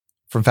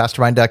From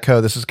Fastermind.co,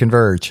 this is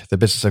Converge, the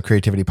Business of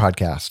Creativity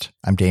podcast.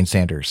 I'm Dane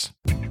Sanders.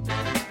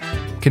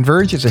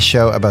 Converge is a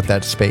show about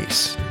that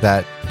space,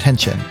 that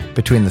tension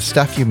between the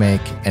stuff you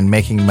make and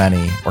making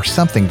money or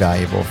something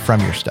valuable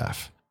from your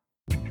stuff.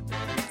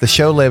 The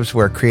show lives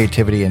where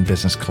creativity and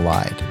business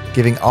collide,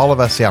 giving all of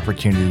us the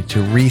opportunity to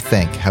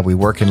rethink how we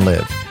work and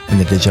live in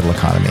the digital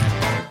economy.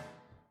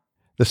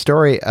 The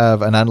story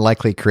of an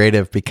unlikely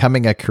creative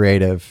becoming a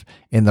creative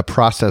in the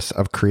process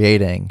of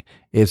creating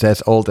is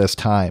as old as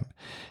time.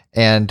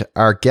 And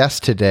our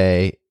guest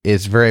today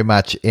is very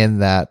much in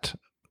that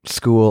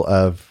school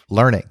of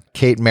learning.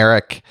 Kate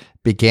Merrick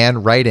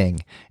began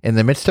writing in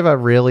the midst of a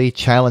really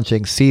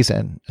challenging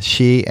season.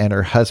 She and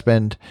her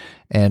husband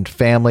and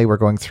family were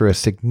going through a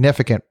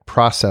significant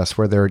process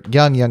where their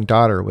young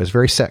daughter was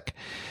very sick.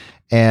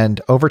 And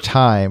over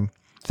time,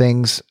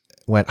 things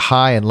went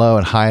high and low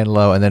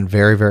and then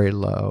very, very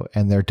low.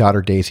 And their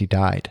daughter Daisy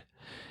died.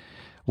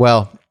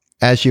 Well,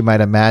 as you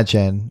might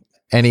imagine,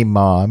 any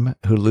mom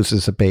who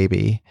loses a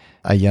baby,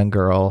 a young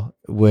girl,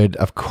 would,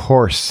 of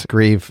course,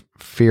 grieve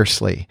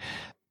fiercely,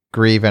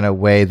 grieve in a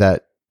way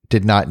that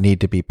did not need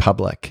to be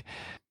public.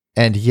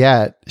 And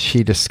yet,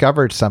 she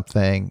discovered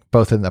something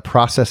both in the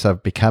process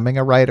of becoming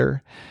a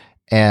writer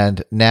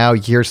and now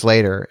years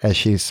later, as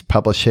she's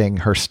publishing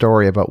her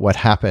story about what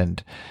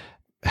happened,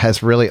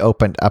 has really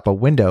opened up a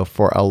window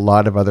for a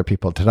lot of other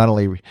people to not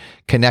only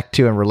connect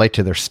to and relate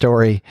to their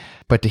story,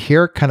 but to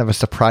hear kind of a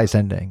surprise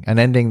ending, an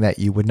ending that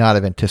you would not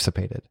have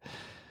anticipated.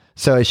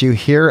 So as you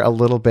hear a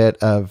little bit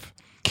of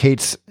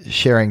Kate's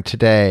sharing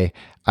today,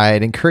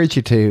 I'd encourage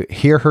you to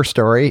hear her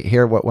story,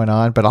 hear what went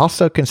on, but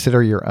also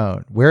consider your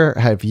own. Where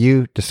have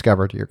you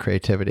discovered your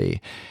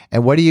creativity?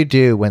 And what do you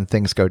do when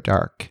things go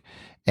dark?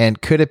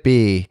 And could it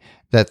be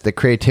that the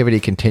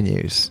creativity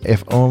continues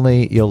if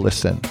only you'll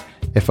listen?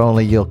 If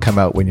only you'll come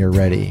out when you're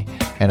ready,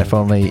 and if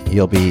only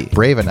you'll be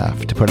brave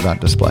enough to put it on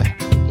display.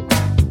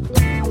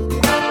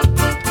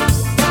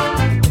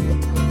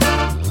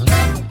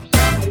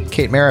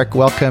 Kate Merrick,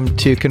 welcome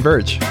to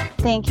Converge.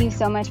 Thank you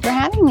so much for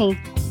having me.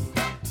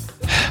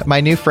 My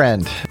new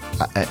friend.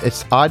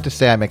 It's odd to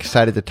say I'm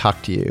excited to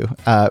talk to you,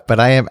 but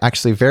I am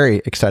actually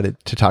very excited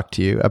to talk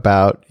to you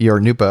about your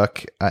new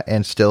book,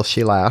 And Still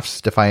She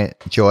Laughs, Defiant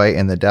Joy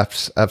in the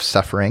Depths of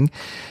Suffering.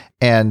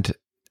 And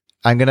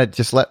I'm going to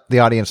just let the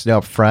audience know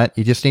up front,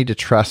 you just need to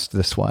trust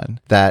this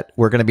one, that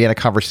we're going to be in a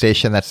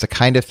conversation that's the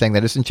kind of thing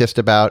that isn't just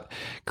about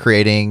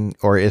creating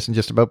or isn't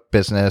just about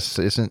business.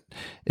 It isn't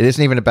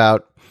even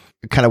about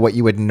kind of what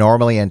you would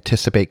normally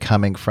anticipate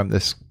coming from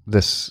this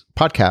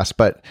podcast.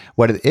 But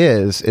what it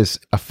is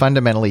a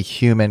fundamentally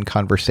human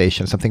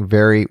conversation, something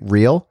very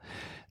real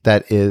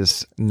that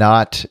is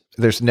not,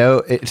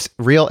 it's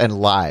real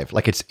and live,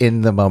 like it's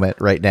in the moment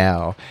right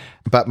now.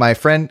 But my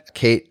friend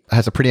Kate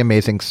has a pretty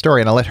amazing story,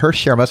 and I'll let her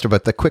share most of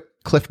it. The quick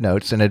cliff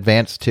notes in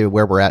advance to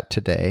where we're at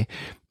today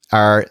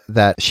are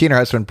that she and her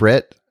husband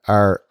Britt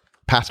are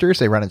pastors.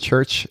 They run a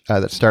church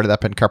that started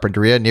up in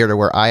Carpinteria, near to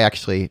where I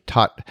actually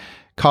taught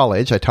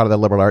college. I taught at a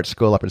liberal arts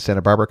school up in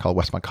Santa Barbara called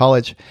Westmont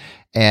College.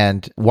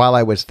 And while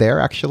I was there,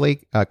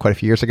 actually, quite a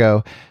few years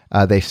ago,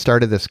 they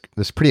started this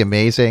pretty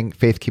amazing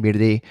faith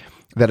community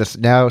that has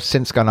now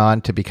since gone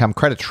on to become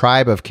quite a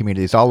tribe of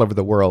communities all over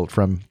the world,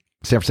 from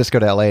San Francisco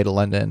to LA to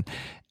London.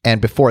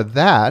 And before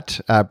that,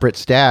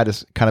 Britt's dad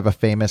is kind of a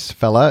famous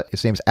fella.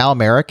 His name's Al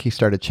Merrick. He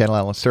started Channel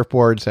Island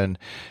Surfboards. And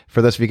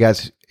for those of you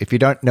guys, if you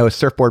don't know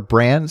surfboard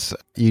brands,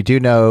 you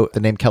do know the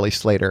name Kelly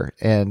Slater.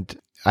 And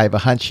I have a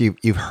hunch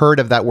you've heard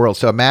of that world.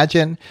 So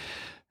imagine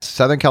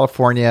Southern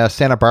California,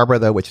 Santa Barbara,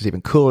 though, which is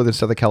even cooler than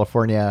Southern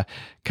California,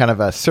 kind of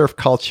a surf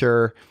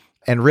culture,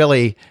 and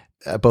really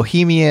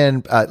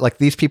bohemian, like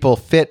these people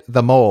fit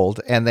the mold,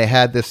 and they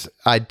had this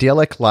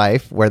idyllic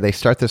life where they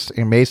start this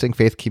amazing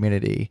faith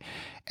community.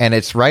 And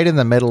it's right in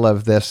the middle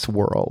of this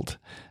world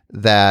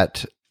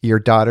that your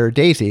daughter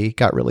Daisy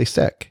got really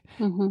sick.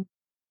 Mm-hmm.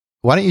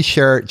 Why don't you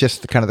share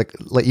just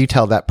let you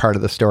tell that part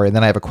of the story, and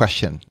then I have a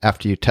question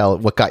after you tell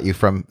what got you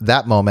from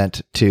that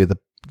moment to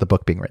the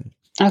book being written.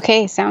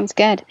 Okay, sounds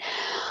good.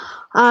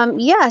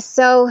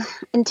 So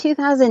in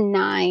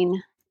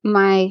 2009,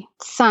 my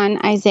son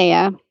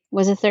Isaiah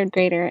was a third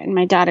grader, and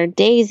my daughter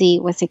Daisy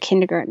was a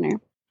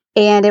kindergartner.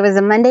 And it was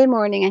a Monday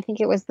morning. I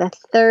think it was the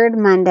third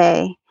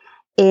Monday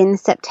in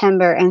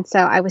September. And so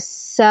I was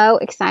so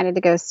excited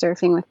to go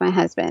surfing with my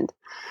husband.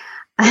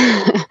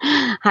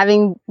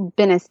 Having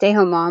been a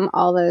stay-home mom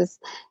all those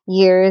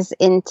years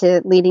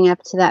leading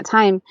up to that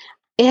time,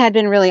 it had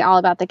been really all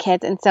about the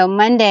kids. And so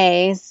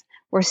Mondays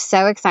were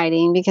so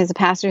exciting because the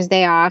pastor's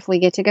day off, we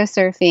get to go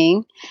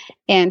surfing.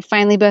 And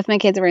finally, both my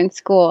kids were in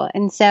school.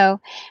 And so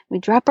we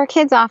drop our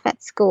kids off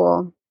at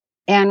school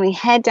and we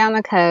head down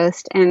the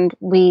coast and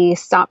we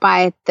stop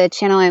by the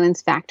Channel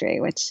Islands factory,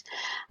 which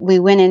we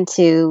went in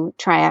to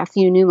try a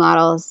few new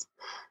models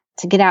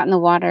to get out in the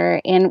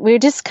water. And we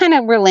just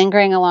we're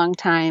lingering a long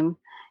time,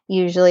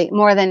 usually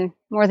more than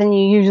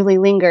you usually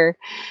linger.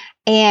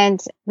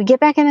 And we get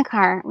back in the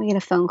car and we get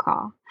a phone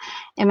call.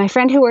 And my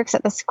friend who works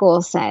at the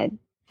school said,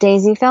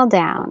 Daisy fell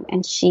down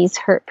and she's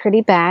hurt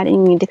pretty bad and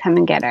you need to come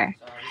and get her.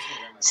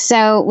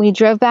 So we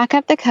drove back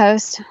up the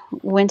coast,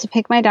 went to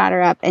pick my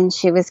daughter up, and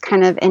she was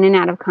kind of in and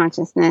out of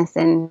consciousness,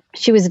 and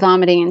she was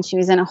vomiting, and she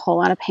was in a whole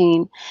lot of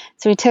pain.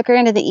 So we took her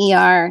into the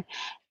ER,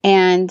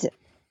 and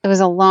it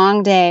was a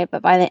long day,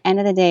 but by the end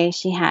of the day,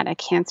 she had a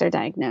cancer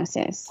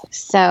diagnosis.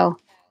 So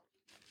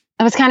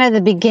it was kind of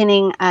the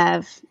beginning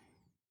of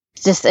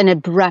just an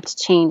abrupt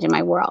change in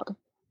my world.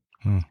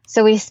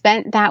 So we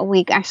spent that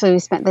week, actually we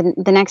spent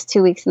the next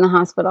 2 weeks in the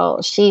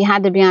hospital. She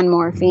had to be on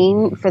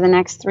morphine for the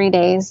next 3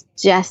 days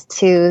just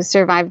to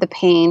survive the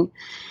pain,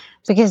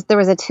 because there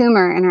was a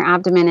tumor in her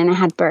abdomen and it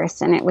had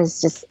burst, and it was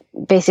just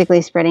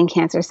basically spreading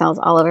cancer cells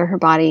all over her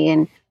body.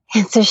 And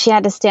so she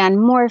had to stay on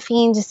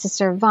morphine just to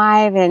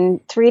survive.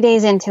 And 3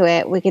 days into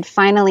it, we could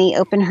finally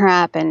open her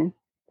up and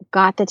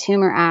got the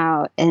tumor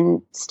out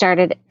and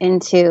started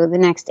into the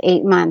next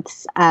 8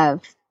 months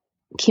of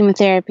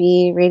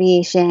chemotherapy,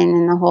 radiation,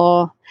 and the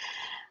whole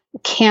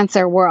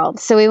cancer world.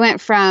 So we went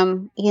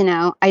from,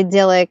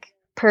 idyllic,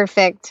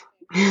 perfect,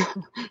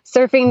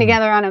 surfing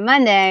together on a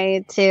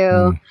Monday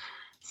to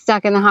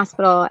stuck in the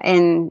hospital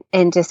and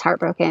just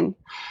heartbroken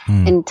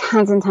and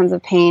tons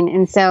of pain.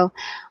 And so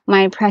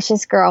my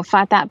precious girl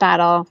fought that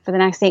battle for the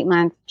next 8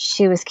 months.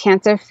 She was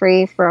cancer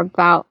free for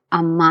about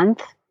a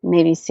month,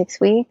 maybe 6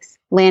 weeks.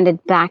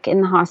 Landed back in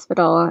the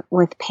hospital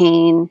with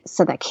pain.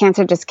 So that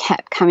cancer just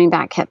kept coming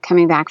back for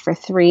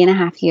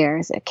 3.5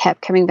 years. It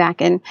kept coming back.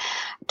 And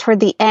toward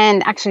the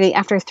end, actually,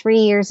 after 3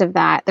 years of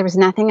that, there was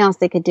nothing else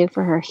they could do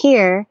for her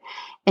here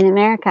in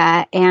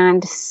America.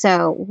 And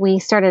so we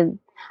started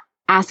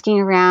asking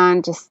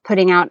around, just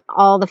putting out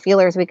all the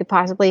feelers we could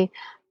possibly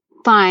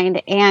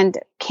find, and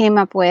came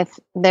up with,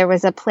 there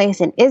was a place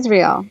in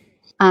Israel.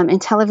 In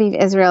Tel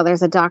Aviv, Israel,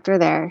 there's a doctor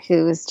there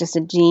who's just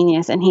a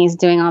genius, and he's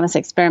doing all this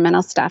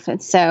experimental stuff.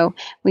 And so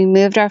we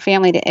moved our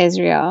family to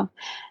Israel,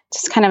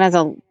 just kind of as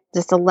a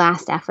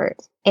last effort.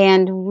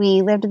 And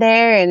we lived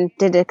there and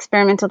did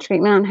experimental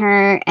treatment on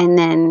her. And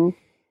then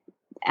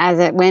as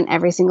it went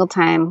every single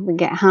time we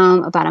get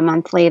home, about a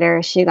month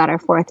later, she got her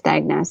 4th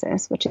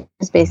diagnosis, which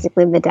is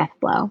basically the death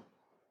blow.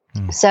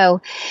 So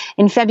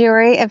in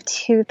February of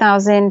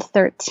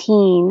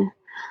 2013,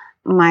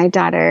 my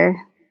daughter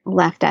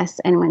left us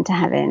and went to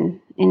heaven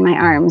in my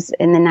arms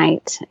in the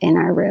night in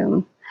our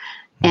room.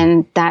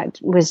 And that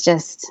was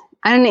just,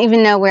 I don't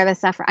even know where the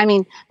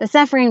suffering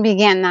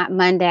began that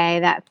Monday,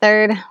 that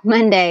 3rd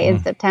Monday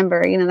in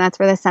September. That's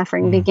where the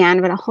suffering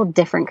began, but a whole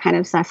different kind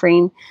of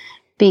suffering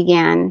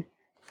began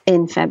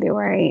in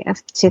February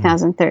of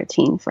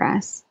 2013 for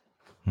us.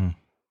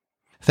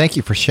 Thank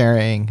you for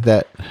sharing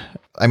that.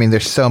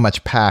 There's so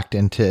much packed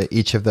into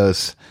each of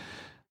those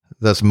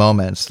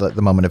moments,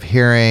 the moment of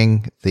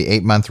hearing, the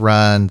 8-month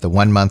run, the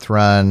 1 month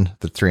run,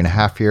 the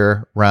 3.5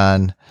 year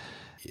run,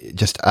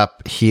 just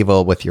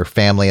upheaval with your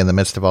family in the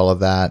midst of all of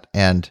that.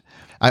 And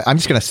I'm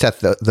just going to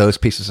set those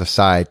pieces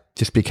aside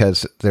just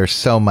because there's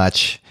so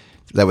much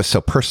that was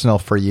so personal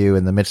for you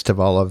in the midst of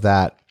all of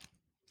that.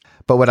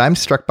 But what I'm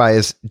struck by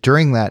is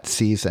during that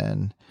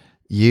season,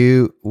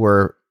 you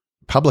were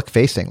public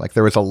facing. Like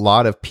there was a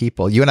lot of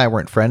people. You and I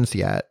weren't friends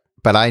yet,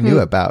 but I knew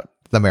about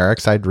the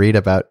Merricks. I'd read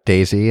about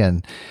Daisy,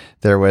 and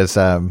there was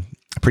a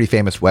pretty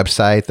famous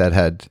website that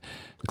had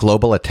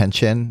global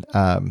attention,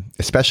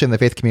 especially in the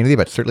faith community,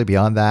 but certainly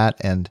beyond that.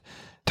 And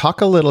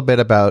talk a little bit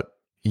about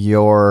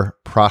your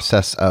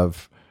process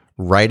of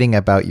writing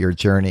about your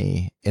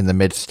journey in the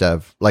midst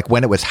of, like,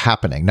 when it was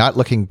happening, not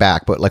looking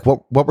back, but like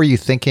what were you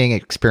thinking,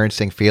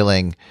 experiencing,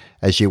 feeling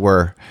as you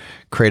were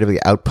creatively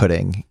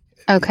outputting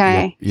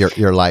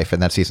your life in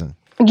that season?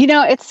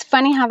 It's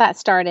funny how that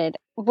started.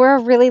 We're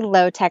a really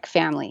low-tech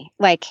family.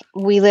 Like,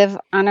 we live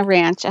on a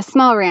ranch, a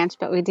small ranch,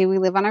 but we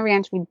live on a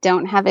ranch. We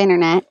don't have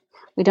internet.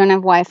 We don't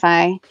have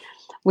Wi-Fi.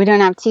 We don't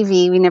have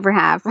TV. We never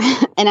have.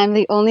 And I'm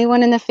the only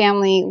one in the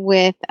family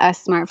with a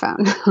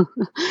smartphone.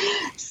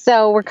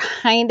 So we're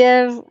kind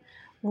of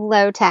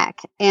low-tech.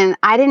 And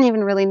I didn't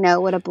even really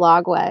know what a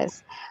blog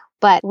was.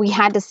 But we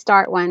had to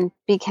start one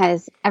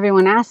because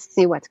everyone asks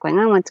you what's going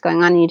on,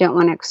 and you don't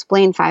want to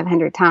explain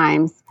 500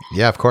 times.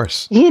 Yeah, of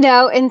course.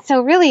 And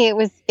so really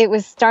it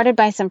was started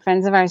by some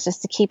friends of ours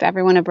just to keep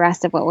everyone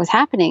abreast of what was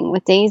happening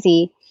with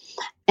Daisy.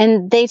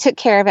 And they took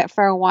care of it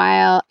for a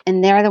while,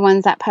 and they're the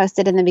ones that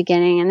posted in the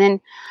beginning. And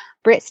then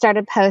Britt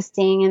started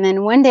posting. And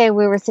then one day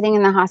we were sitting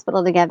in the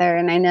hospital together,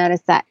 and I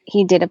noticed that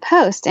he did a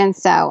post. And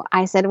so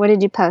I said, "What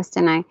did you post?"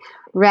 And I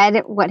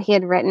read what he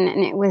had written,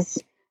 and it was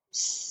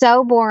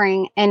so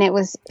boring, and it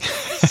was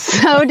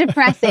so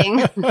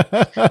depressing. And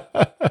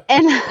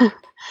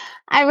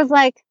I was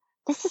like,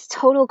 this is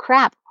total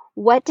crap.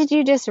 What did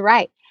you just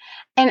write?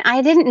 And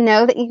I didn't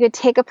know that you could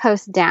take a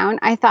post down.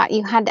 I thought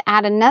you had to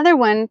add another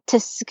one to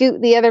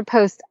scoot the other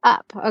post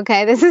up.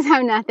 Okay, this is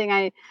how nothing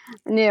I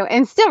knew,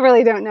 and still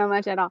really don't know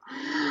much at all.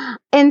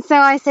 And so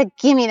I said,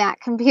 give me that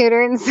computer.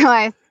 And so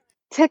I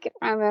took it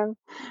from him,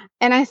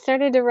 and I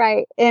started to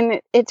write, and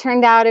it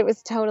turned out it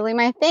was totally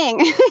my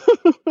thing.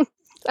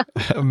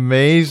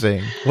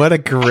 Amazing. What a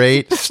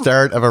great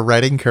start of a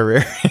writing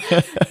career.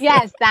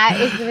 Yes, that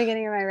is the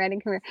beginning of my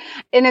writing career.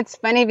 And it's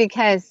funny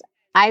because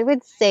I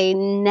would say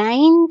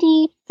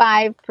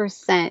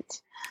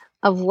 95%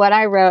 of what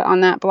I wrote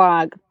on that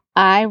blog,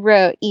 I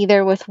wrote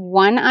either with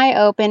one eye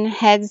open,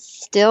 head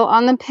still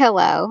on the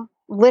pillow.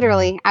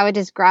 Literally, I would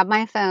just grab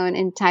my phone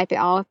and type it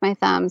all with my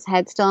thumbs,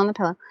 head still on the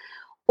pillow.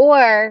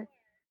 Or,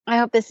 I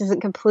hope this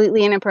isn't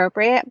completely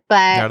inappropriate,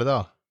 but Not at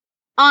all.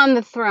 on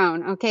the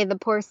throne, okay, the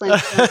porcelain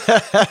throne.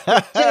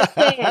 Just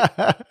saying.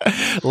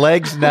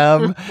 Legs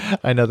numb.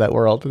 I know that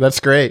world. That's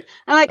great.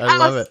 I'm like, I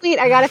love oh, it. sweet,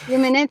 I got a few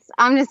minutes.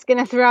 I'm just going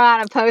to throw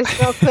out a post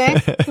real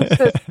quick.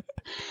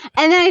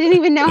 And then I didn't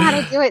even know how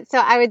to do it. So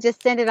I would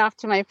just send it off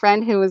to my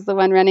friend who was the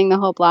one running the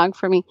whole blog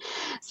for me.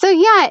 So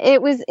yeah,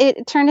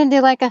 it turned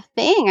into like a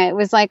thing. It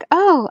was like,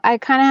 oh, I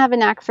kind of have a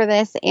knack for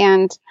this.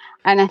 And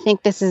I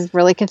think this is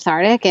really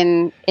cathartic.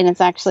 And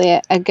it's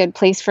actually a good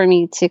place for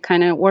me to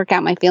kind of work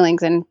out my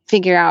feelings and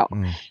figure out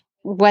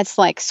what's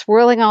like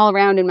swirling all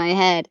around in my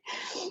head.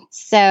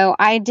 So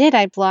I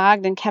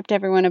blogged and kept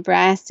everyone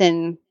abreast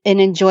and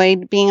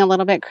enjoyed being a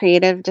little bit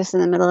creative just in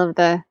the middle of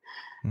the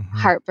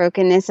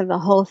heartbrokenness of the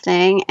whole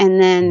thing.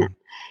 And then,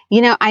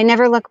 I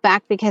never look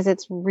back because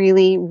it's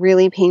really,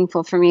 really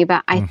painful for me.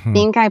 But I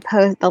think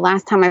the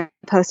last time I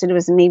posted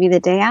was maybe the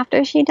day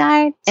after she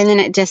died. And then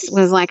it just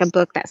was like a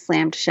book that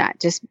slammed shut,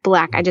 just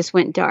black. I just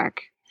went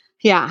dark.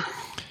 Yeah.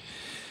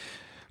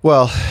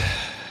 Well,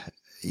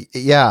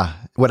 yeah.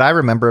 What I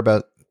remember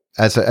about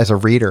as a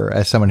reader,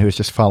 as someone who was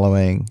just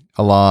following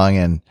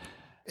along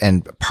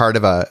and part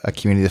of a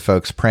community of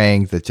folks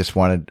praying that just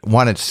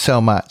wanted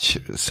so much,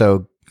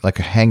 so like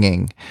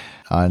hanging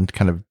on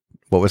kind of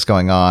what was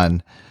going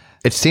on.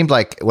 It seemed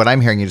like what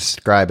I'm hearing you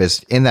describe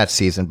is in that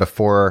season,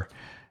 before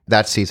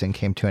that season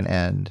came to an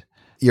end.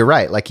 You're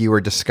right. Like you were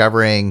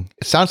discovering,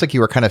 it sounds like you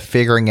were kind of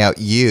figuring out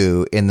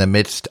you in the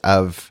midst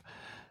of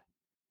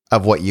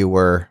what you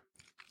were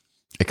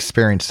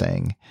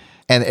experiencing.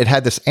 And it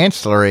had this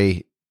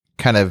ancillary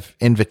kind of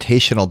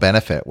invitational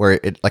benefit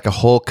where it, like a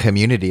whole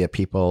community of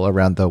people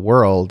around the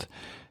world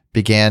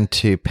began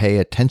to pay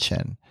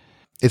attention.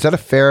 Is that a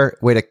fair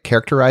way to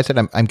characterize it?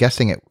 I'm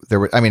guessing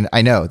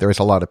I know there was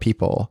a lot of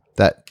people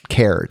that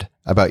cared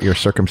about your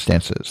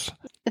circumstances.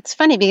 It's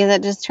funny because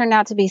it just turned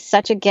out to be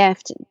such a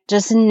gift,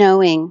 just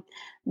knowing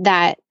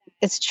that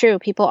it's true.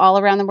 People all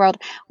around the world.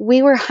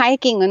 We were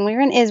hiking when we were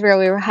in Israel.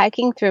 We were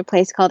hiking through a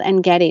place called En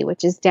Gedi,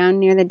 which is down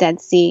near the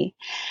Dead Sea.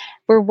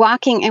 We're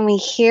walking and we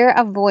hear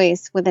a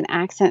voice with an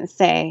accent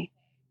say,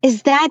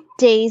 "Is that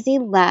Daisy,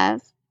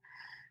 love?"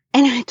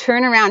 And I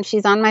turn around,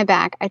 she's on my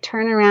back. I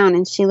turn around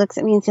and she looks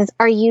at me and says,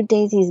 "Are you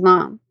Daisy's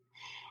mom?"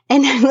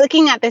 And I'm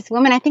looking at this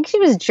woman. I think she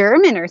was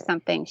German or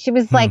something. She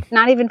was like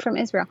not even from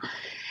Israel.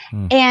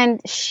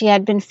 And she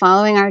had been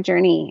following our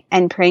journey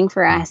and praying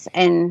for us.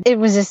 And it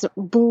was just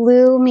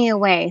blew me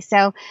away.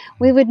 So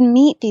we would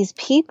meet these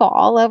people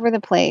all over the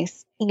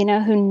place,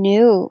 who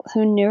knew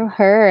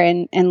her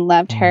and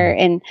loved her.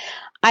 And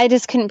I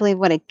just couldn't believe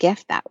what a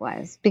gift that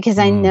was, because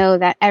I know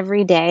that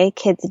every day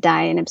kids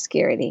die in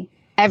obscurity.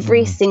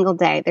 Every single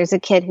day, there's a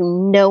kid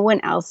who no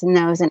one else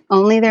knows, and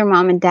only their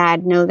mom and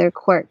dad know their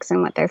quirks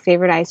and what their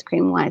favorite ice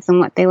cream was and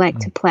what they like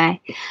to play.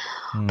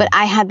 But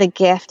I had the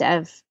gift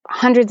of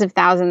hundreds of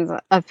thousands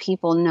of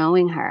people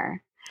knowing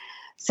her.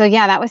 So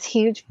yeah, that was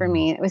huge for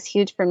me. It was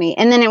huge for me.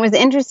 And then it was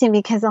interesting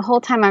because the whole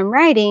time I'm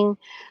writing,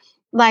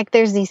 like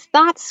there's these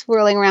thoughts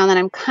swirling around that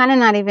I'm kind of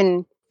not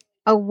even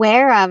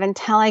aware of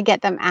until I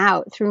get them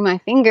out through my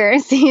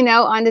fingers,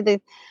 onto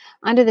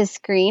the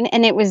screen.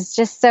 And it was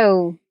just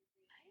so...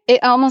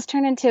 it almost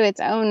turned into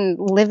its own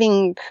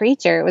living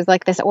creature. It was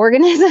like this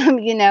organism,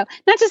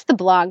 not just the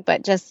blog,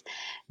 but just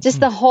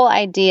the whole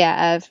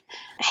idea of,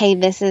 hey,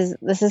 this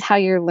is how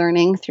you're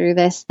learning through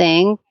this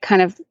thing,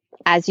 kind of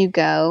as you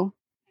go,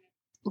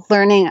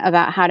 learning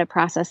about how to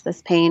process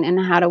this pain and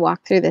how to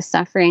walk through this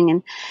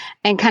suffering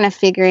and kind of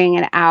figuring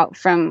it out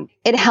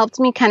it helped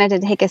me kind of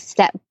to take a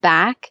step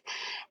back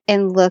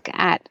and look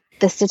at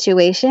the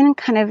situation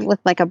kind of with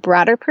like a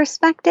broader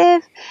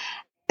perspective.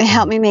 It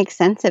helped me make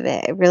sense of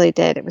it. It really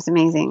did. It was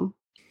amazing.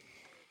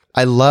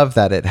 I love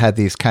that it had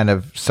these kind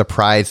of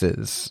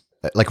surprises,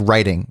 like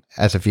writing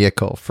as a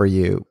vehicle for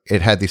you.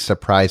 It had these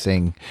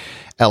surprising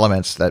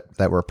elements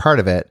that were part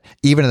of it,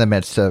 even in the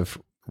midst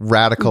of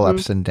radical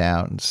ups and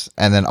downs,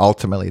 and then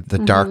ultimately the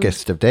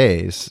darkest of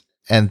days.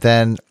 And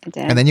then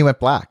you went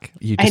black.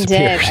 You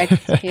disappeared. I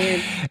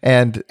disappeared.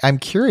 And I'm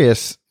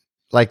curious,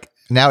 like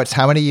now it's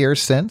how many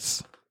years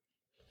since?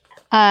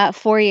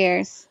 4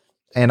 years.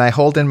 And I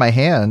hold in my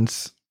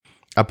hands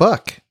a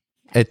book.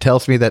 It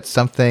tells me that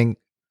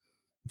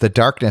the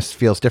darkness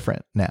feels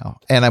different now.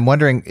 And I'm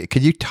wondering,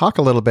 could you talk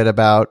a little bit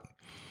about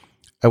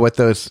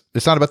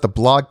it's not about the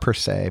blog per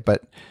se,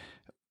 but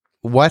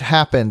what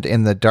happened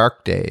in the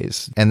dark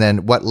days and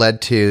then what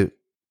led to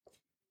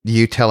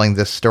you telling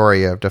this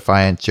story of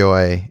defiant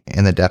joy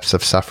in the depths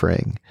of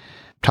suffering?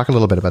 Talk a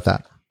little bit about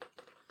that.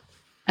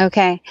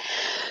 Okay.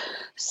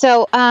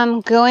 So,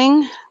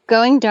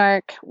 going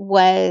dark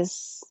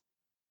was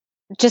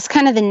just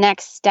kind of the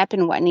next step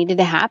in what needed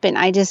to happen.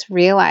 I just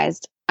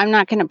realized I'm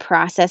not going to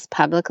process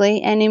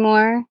publicly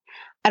anymore.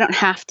 I don't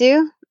have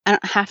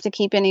to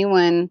keep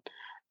anyone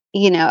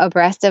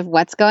abreast of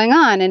what's going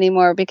on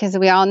anymore, because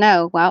we all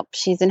know, well,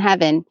 she's in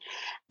heaven.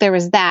 There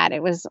was that.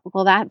 It was,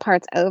 well, that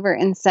part's over.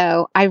 And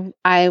so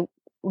I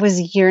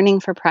was yearning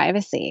for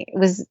privacy. It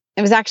was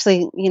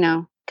actually,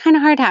 kind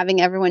of hard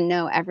having everyone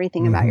know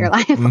everything about your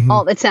life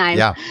all the time.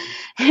 Yeah.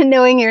 And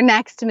knowing your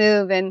next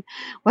move and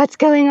what's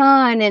going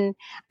on. And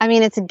I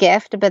mean, it's a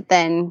gift, but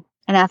then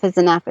enough is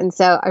enough. And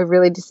so I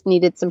really just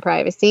needed some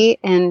privacy,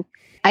 and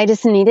I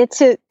just needed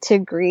to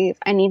grieve.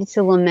 I needed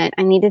to lament.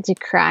 I needed to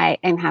cry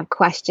and have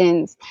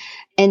questions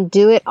and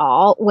do it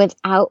all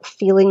without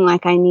feeling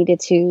like I needed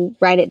to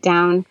write it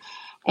down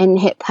and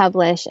hit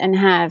publish and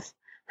have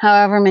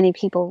however many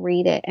people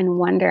read it and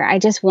wonder. I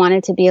just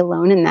wanted to be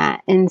alone in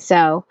that. And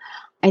so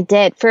I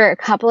did. For a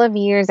couple of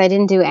years, I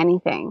didn't do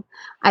anything.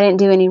 I didn't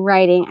do any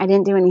writing. I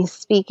didn't do any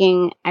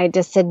speaking. I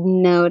just said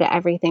no to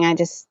everything. I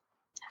just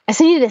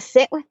needed to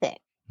sit with it.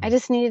 I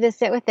just needed to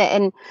sit with it.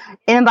 And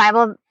in the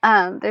Bible,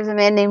 there's a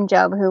man named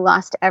Job who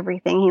lost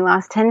everything. He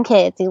lost 10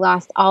 kids. He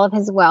lost all of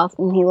his wealth,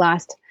 and he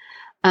lost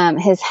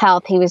his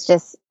health. He was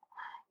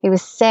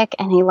sick,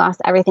 and he lost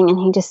everything, and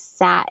he just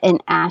sat in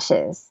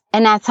ashes.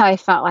 And that's how I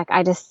felt. Like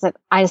I just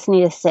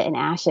need to sit in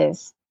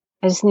ashes.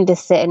 I just need to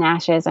sit in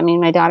ashes. I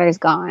mean, my daughter's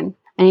gone.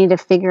 I need to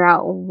figure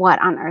out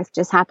what on earth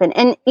just happened.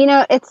 And,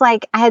 it's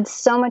like I had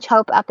so much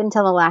hope up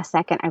until the last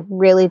second. I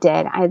really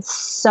did. I had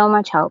so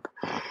much hope.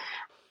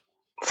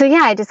 So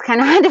yeah, I just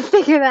kind of had to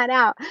figure that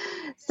out.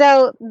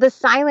 So the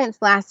silence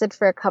lasted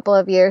for a couple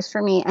of years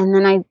for me. And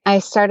then I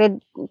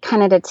started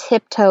kind of to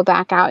tiptoe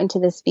back out into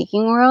the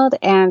speaking world.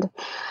 And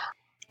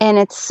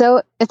it's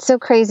so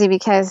crazy,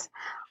 because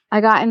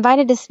I got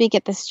invited to speak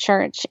at this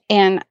church,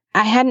 and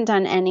I hadn't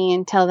done any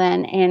until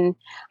then. And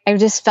I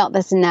just felt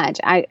this nudge.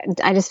 I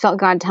just felt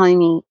God telling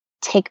me,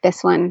 take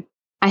this one.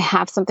 I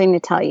have something to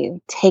tell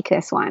you. Take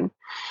this one.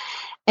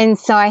 And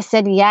so I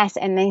said yes.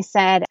 And they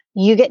said,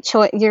 you get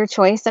your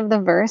choice of the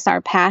verse.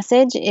 Our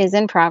passage is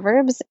in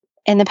Proverbs.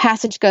 And the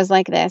passage goes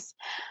like this: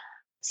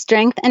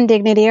 strength and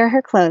dignity are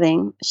her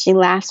clothing. She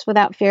laughs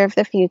without fear of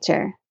the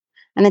future.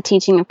 And the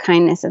teaching of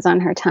kindness is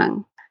on her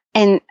tongue.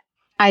 And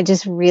I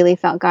just really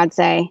felt God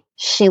say,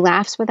 she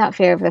laughs without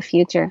fear of the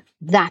future.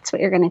 That's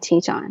what you're going to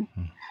teach on.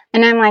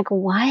 And I'm like,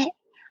 what?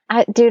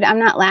 Dude, I'm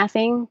not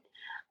laughing.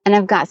 And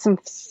I've got some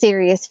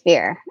serious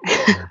fear.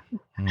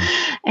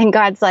 And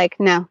God's like,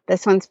 no,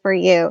 this one's for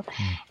you.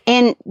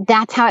 And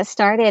that's how it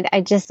started.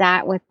 I just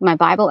sat with my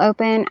Bible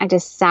open. I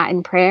just sat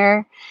in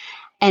prayer,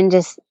 and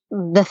just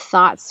the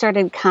thoughts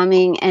started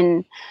coming.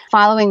 And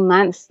following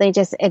months, it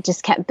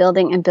just kept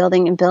building and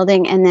building and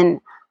building. And then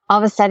all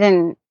of a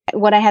sudden,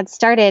 what I had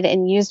started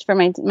and used for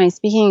my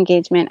speaking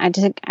engagement,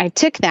 I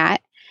took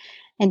that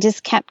and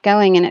just kept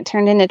going, and it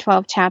turned into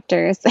 12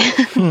 chapters.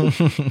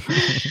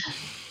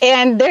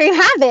 And there you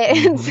have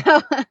it. And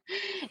so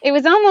it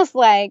was almost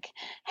like,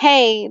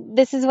 hey,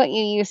 this is what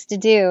you used to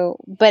do,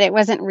 but it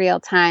wasn't real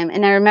time.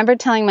 And I remember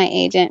telling my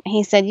agent,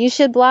 he said, you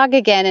should blog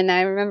again. And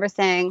I remember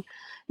saying,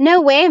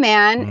 no way,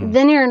 man.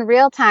 Then you're in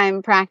real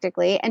time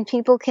practically, and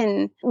people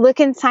can look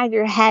inside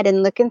your head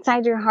and look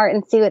inside your heart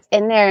and see what's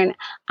in there. And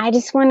I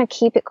just want to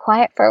keep it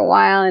quiet for a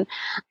while. And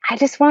I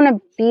just want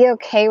to be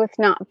okay with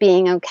not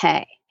being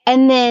okay.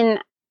 And then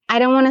I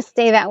don't want to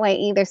stay that way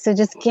either. So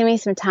just give me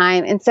some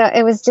time. And so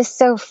it was just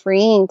so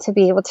freeing to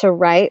be able to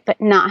write,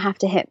 but not have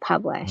to hit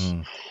publish.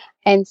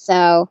 And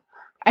so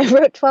I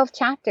wrote 12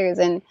 chapters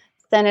and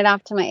sent it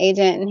off to my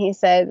agent. And he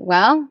said,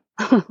 well,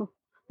 what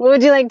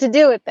would you like to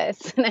do with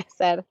this? And I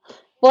said,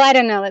 well, I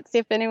don't know. Let's see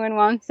if anyone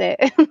wants it.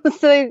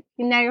 So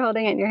now you're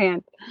holding it in your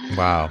hand.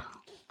 Wow.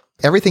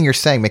 Everything you're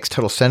saying makes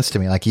total sense to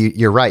me. Like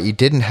you're right. You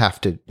didn't have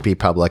to be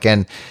public,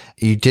 and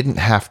you didn't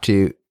have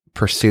to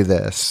pursue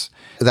this.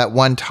 That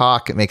one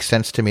talk, it makes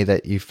sense to me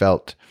that you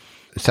felt,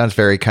 it sounds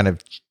very kind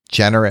of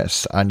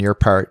generous on your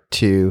part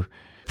to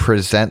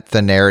present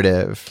the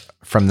narrative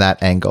from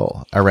that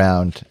angle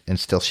around And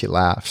Still She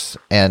Laughs.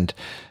 And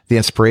the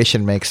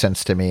inspiration makes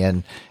sense to me.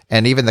 And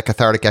even the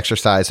cathartic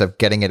exercise of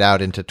getting it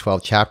out into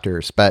 12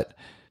 chapters. But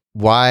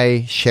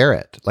why share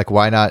it? Like,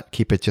 why not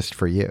keep it just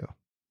for you?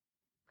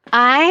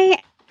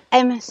 I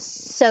am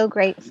so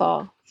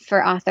grateful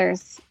for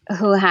authors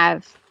who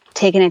have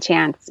taken a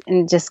chance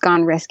and just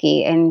gone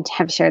risky and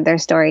have shared their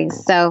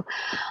stories. So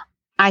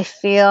I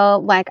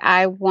feel like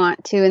I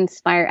want to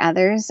inspire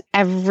others.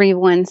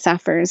 Everyone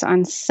suffers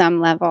on some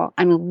level.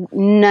 I mean,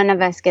 none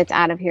of us gets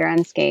out of here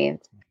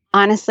unscathed.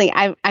 Honestly,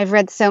 I've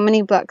read so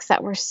many books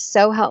that were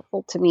so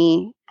helpful to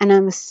me, and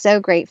I'm so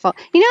grateful.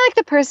 Like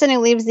the person who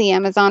leaves the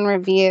Amazon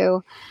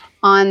review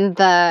on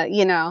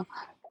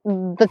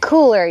the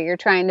cooler you're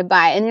trying to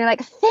buy, and you're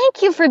like,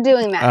 thank you for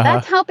doing that.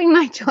 That's helping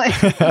my choice.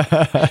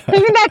 I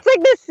mean, that's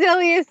like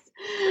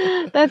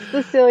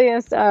the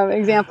silliest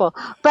example.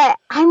 But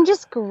I'm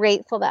just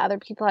grateful that other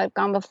people have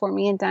gone before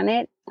me and done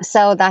it.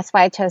 So that's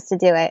why I chose to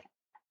do it.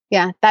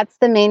 Yeah, that's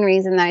the main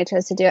reason that I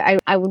chose to do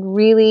it. I would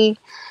really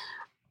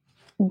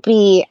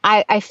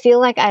I feel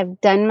like I've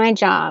done my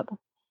job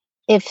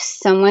if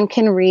someone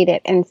can read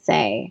it and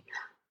say,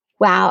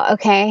 wow,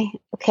 okay,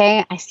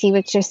 I see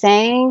what you're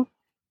saying.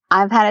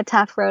 I've had a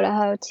tough road to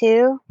hoe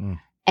too.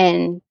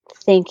 And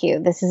thank you.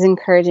 This is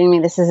encouraging me.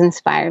 This has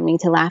inspired me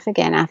to laugh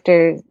again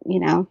after,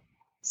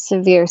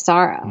 severe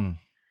sorrow. Mm.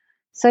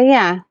 So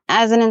yeah,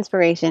 as an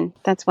inspiration,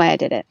 that's why I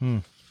did it.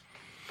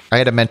 I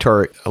had a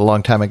mentor a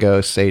long time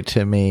ago say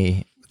to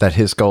me that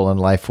his goal in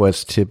life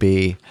was to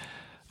be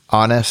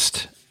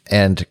honest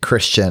and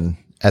Christian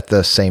at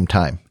the same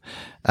time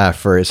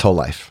for his whole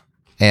life,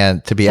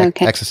 and to be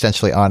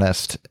existentially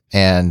honest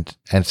and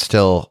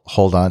still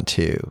hold on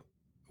to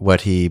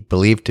what he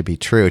believed to be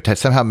true, to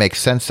somehow make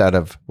sense out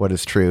of what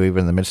is true, even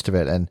in the midst of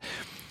it. And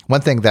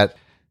one thing that,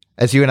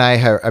 as you and I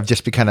have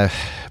just begun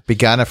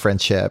a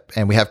friendship,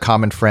 and we have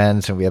common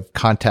friends and we have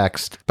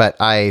context, but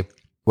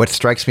what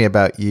strikes me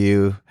about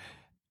you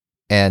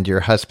and your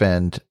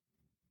husband,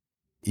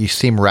 you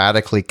seem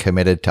radically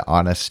committed to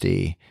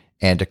honesty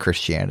and to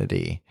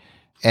Christianity.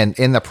 And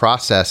in the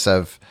process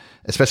of,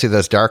 especially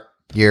those dark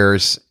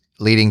years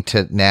leading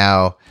to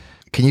now,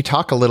 can you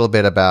talk a little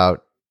bit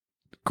about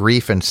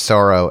grief and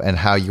sorrow and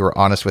how you were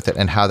honest with it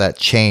and how that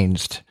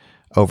changed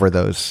over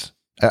those,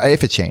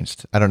 if it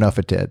changed? I don't know if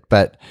it did,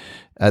 but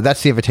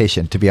that's the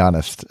invitation, to be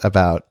honest,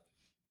 about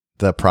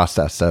the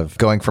process of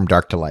going from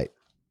dark to light.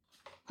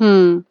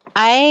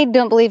 I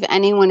don't believe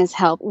anyone is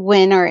helped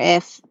when or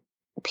if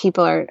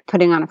people are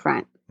putting on a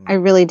front. I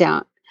really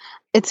don't.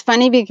 It's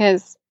funny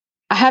because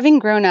having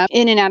grown up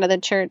in and out of the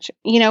church,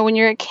 when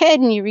you're a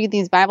kid and you read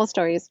these Bible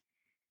stories,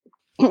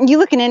 you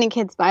look in any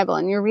kid's Bible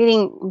and you're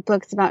reading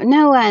books about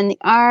Noah and the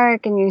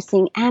ark and you're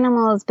seeing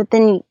animals, but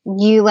then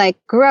you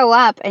grow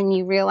up and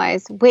you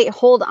realize, wait,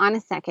 hold on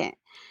a second.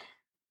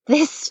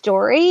 This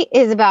story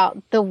is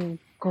about the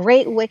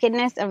great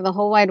wickedness of the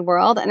whole wide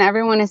world, and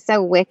everyone is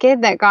so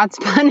wicked that God's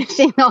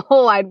punishing the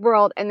whole wide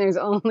world, and there's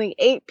only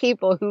 8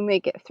 people who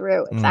make it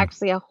through. It's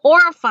actually a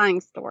horrifying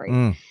story.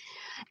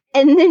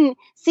 And then,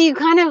 so you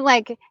kind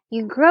of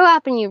you grow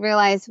up and you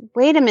realize,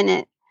 wait a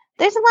minute,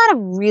 there's a lot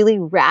of really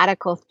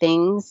radical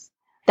things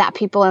that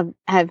people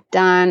have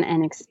done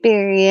and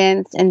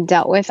experienced and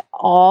dealt with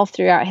all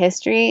throughout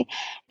history.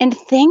 And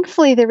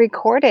thankfully, they're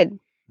recorded.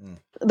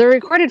 They're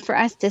recorded for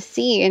us to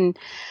see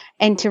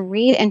and to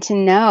read and to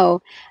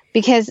know,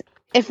 because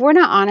if we're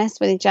not honest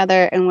with each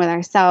other and with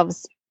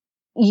ourselves,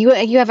 you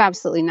have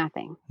absolutely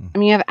nothing. I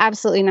mean, you have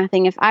absolutely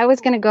nothing. If I was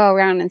going to go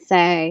around and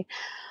say,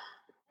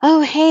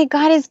 oh, hey,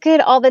 God is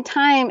good all the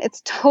time,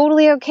 it's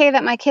totally okay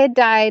that my kid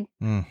died,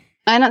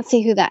 I don't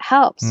see who that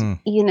helps.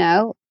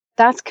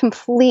 That's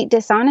complete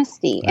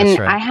dishonesty. That's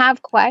right. I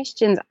have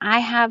questions. I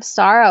have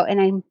sorrow, and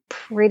I'm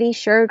pretty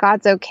sure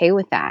God's okay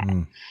with that.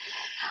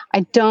 I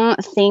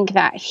don't think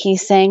that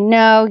he's saying,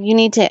 no, you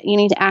need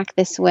to act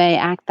this way,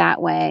 act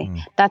that way.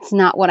 That's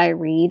not what I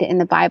read in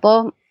the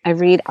Bible. I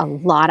read a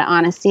lot of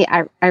honesty.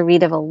 I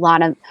read of a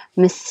lot of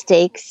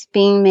mistakes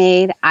being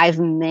made. I've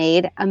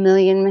made a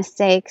million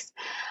mistakes.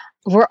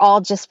 We're all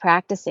just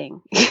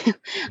practicing.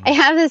 I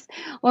have this,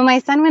 when my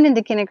son went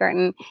into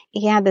kindergarten,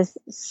 he had this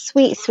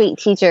sweet, sweet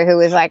teacher who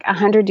was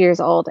 100 years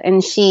old.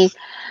 And she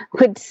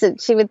would say,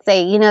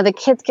 the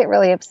kids get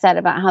really upset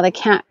about how they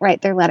can't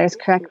write their letters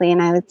correctly.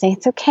 And I would say,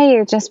 it's okay,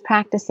 you're just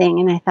practicing.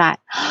 And I thought,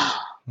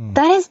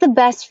 that is the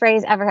best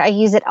phrase ever. I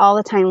use it all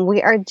the time.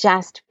 We are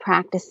just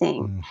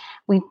practicing.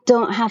 We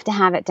don't have to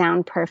have it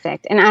down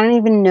perfect. And I don't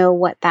even know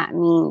what that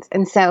means.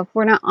 And so if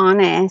we're not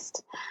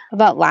honest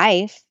about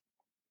life,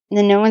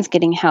 then no one's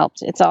getting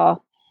helped. It's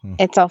all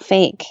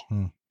fake.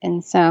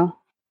 And so,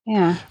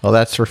 yeah. Well,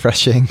 that's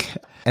refreshing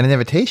and an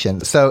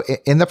invitation. So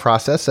in the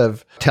process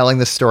of telling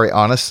the story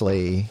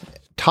honestly,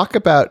 talk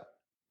about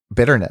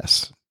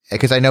bitterness,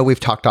 because I know we've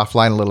talked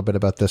offline a little bit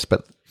about this,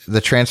 but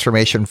the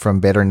transformation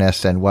from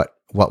bitterness and what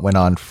went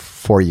on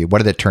for you, what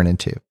did it turn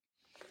into?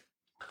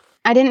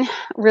 I didn't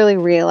really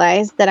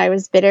realize that I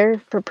was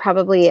bitter for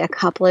probably a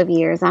couple of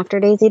years after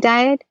Daisy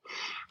died.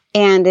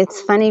 And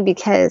it's funny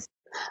because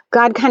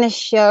God kind of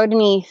showed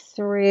me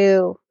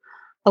through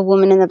a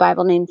woman in the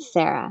Bible named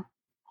Sarah,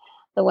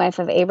 the wife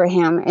of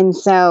Abraham. And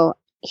so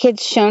he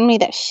had shown me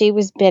that she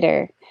was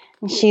bitter.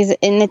 And she's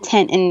in the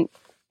tent. And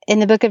in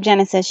the book of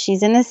Genesis,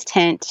 she's in this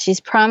tent.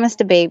 She's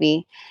promised a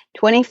baby.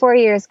 24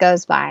 years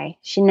goes by.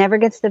 She never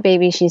gets the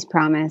baby she's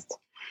promised.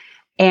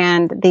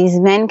 And these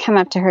men come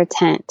up to her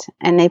tent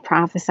and they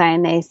prophesy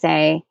and they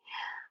say,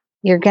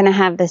 you're going to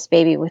have this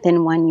baby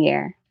within 1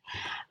 year.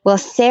 Well,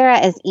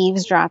 Sarah is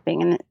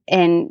eavesdropping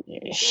and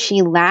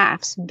she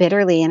laughs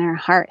bitterly in her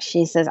heart.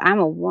 She says, I'm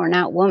a worn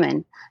out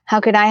woman. How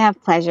could I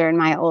have pleasure in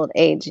my old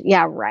age?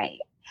 Yeah, right.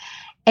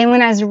 And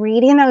when I was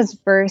reading those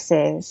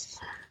verses,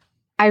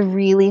 I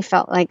really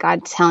felt like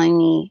God telling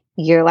me,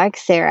 you're like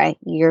Sarah,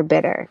 you're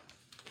bitter.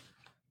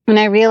 And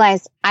I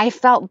realized I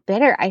felt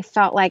bitter. I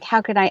felt like,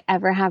 how could I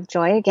ever have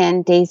joy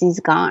again? Daisy's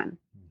gone.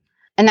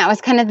 And that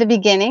was kind of the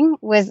beginning,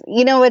 was,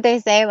 what they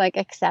say,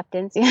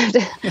 acceptance, you have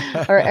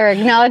to, or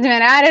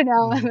acknowledgement. I don't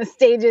know, the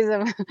stages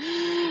of,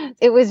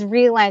 it was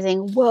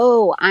realizing,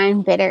 whoa,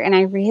 I'm bitter. And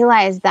I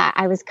realized that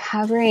I was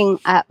covering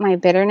up my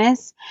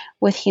bitterness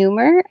with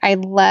humor. I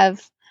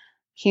love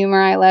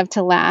humor. I love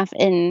to laugh,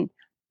 and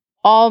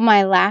all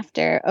my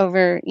laughter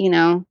over,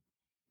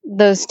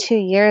 those 2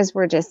 years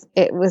were just,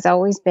 it was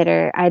always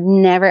bitter. I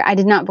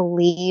did not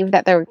believe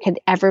that there could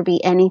ever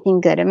be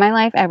anything good in my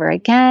life ever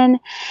again.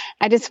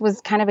 I just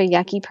was kind of a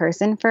yucky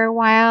person for a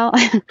while.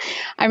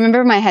 I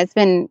remember my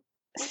husband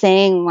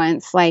saying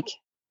once, like,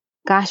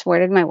 gosh, where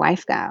did my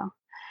wife go?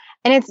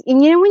 And it's,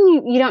 when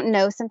you don't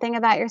know something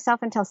about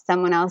yourself until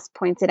someone else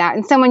points it out,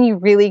 and someone you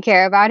really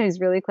care about who's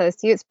really close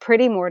to you, it's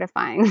pretty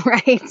mortifying,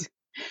 right?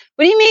 What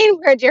do you mean,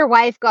 where'd your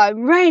wife go?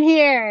 I'm right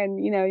here.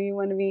 And, you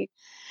want to be.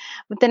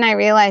 But then I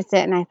realized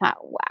it and I thought,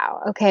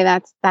 wow, okay,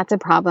 that's a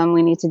problem.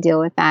 We need to deal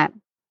with that,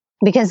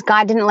 because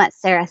God didn't let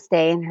Sarah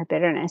stay in her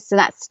bitterness. So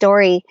that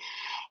story,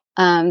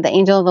 the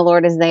angel of the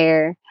Lord is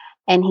there,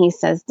 and he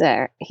says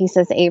to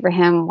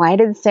Abraham, why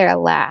did Sarah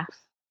laugh?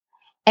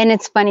 And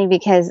it's funny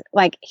because,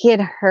 like, he had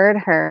heard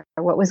her,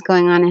 what was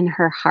going on in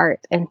her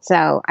heart. And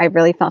so I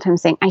really felt him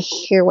saying, I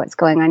hear what's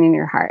going on in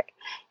your heart.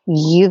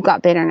 You've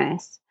got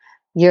bitterness.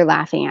 You're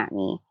laughing at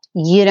me.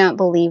 You don't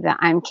believe that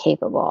I'm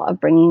capable of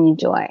bringing you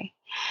joy.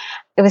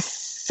 It was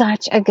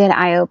such a good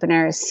eye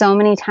opener. So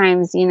many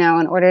times, in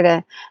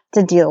order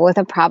to deal with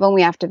a problem,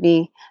 we have to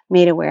be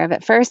made aware of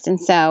it first. And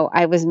so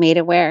I was made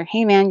aware,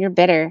 hey man, you're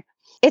bitter.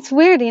 It's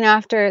weird,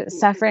 after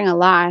suffering a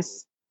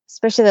loss,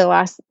 especially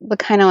the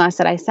kind of loss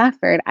that I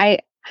suffered. I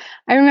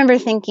remember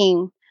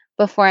thinking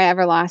before I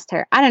ever lost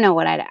her, I don't know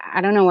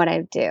what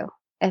I'd do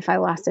if I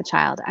lost a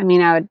child. I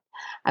mean,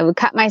 I would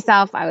cut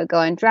myself. I would go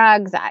on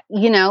drugs,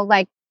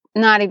 like,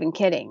 not even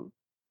kidding.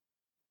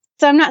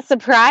 So I'm not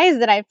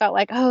surprised that I felt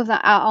like,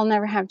 I'll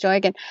never have joy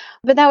again.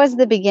 But that was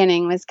the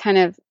beginning, was kind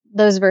of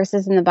those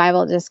verses in the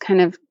Bible just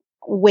kind of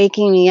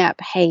waking me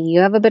up. Hey, you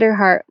have a bitter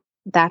heart.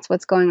 That's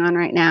what's going on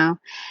right now.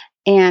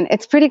 And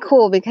it's pretty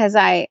cool because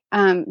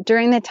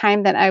during the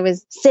time that I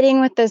was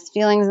sitting with those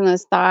feelings and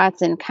those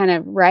thoughts and kind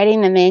of writing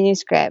the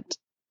manuscript,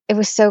 it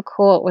was so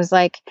cool. It was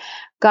like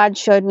God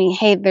showed me,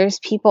 hey, there's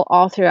people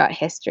all throughout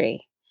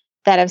history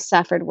that have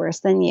suffered worse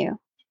than you.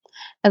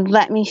 And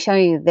let me show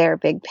you their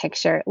big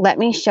picture. Let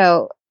me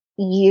show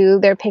you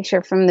their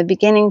picture from the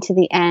beginning to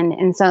the end.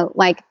 And so,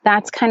 like,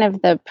 that's kind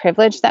of the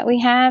privilege that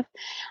we have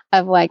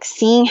of, like,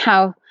 seeing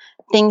how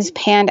things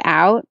panned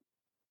out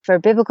for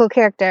biblical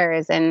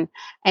characters and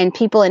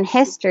people in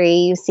history.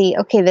 You see,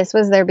 okay, this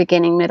was their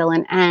beginning, middle,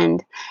 and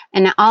end.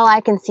 And all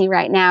I can see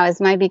right now is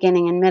my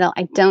beginning and middle.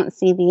 I don't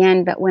see the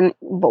end. But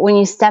when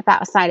you step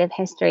outside of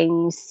history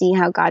and you see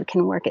how God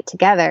can work it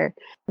together,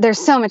 there's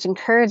so much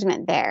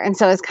encouragement there. And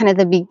so it's kind of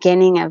the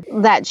beginning of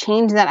that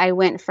change that I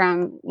went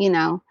from,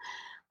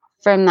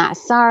 from that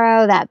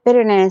sorrow, that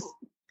bitterness,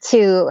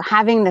 to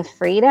having the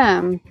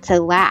freedom to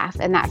laugh,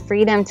 and that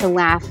freedom to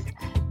laugh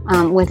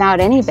without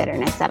any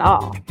bitterness at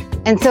all.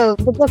 And so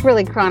the book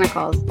really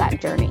chronicles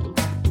that journey.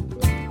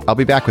 I'll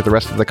be back with the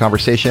rest of the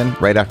conversation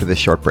right after this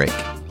short break.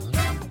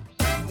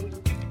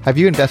 Have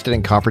you invested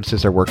in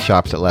conferences or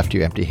workshops that left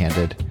you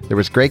empty-handed? There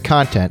was great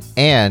content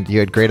and you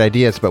had great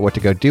ideas about what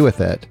to go do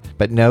with it,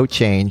 but no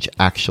change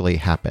actually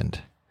happened.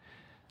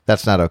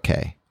 That's not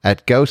okay.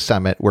 At Go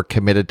Summit, we're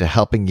committed to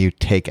helping you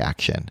take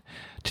action.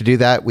 To do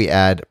that, we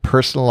add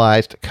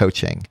personalized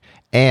coaching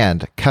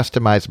and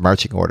customized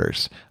marching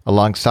orders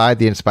alongside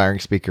the inspiring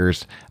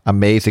speakers,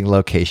 amazing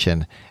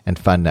location, and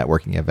fun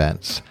networking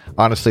events.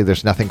 Honestly,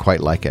 there's nothing quite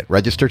like it.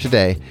 Register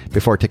today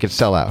before tickets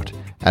sell out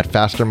at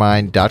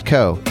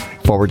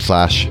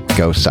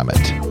fastermind.co/Go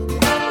Summit.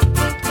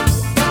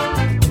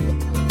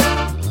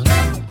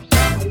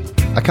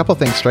 A couple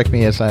things strike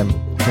me as I'm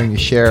hearing you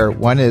share.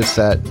 One is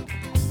that,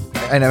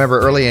 and I remember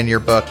early in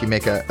your book, you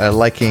make a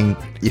liking,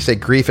 you say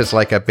grief is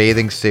like a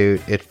bathing suit.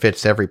 It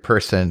fits every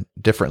person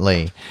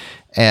differently.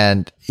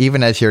 And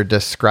even as you're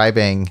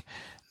describing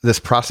this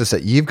process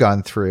that you've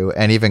gone through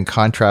and even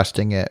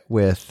contrasting it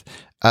with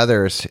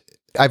others,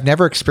 I've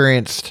never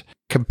experienced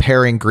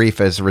comparing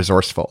grief as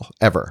resourceful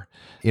ever.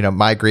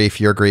 My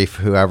grief, your grief,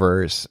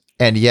 whoever's.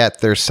 And yet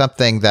there's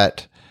something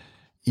that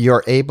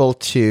you're able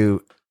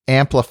to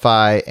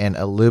amplify and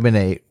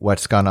illuminate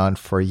what's gone on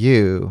for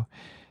you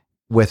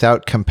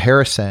without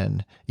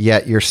comparison,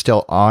 yet you're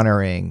still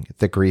honoring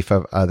the grief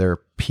of other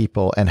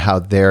people and how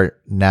they're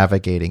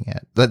navigating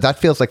it. That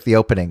feels like the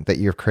opening that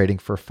you're creating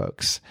for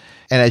folks.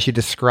 And as you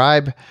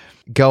describe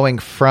going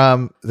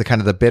from the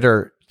kind of the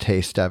bitter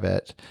taste of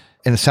it,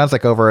 and it sounds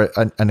like over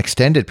an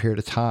extended period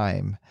of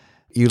time,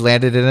 you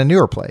landed in a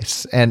newer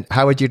place. And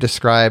how would you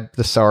describe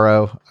the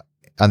sorrow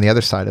on the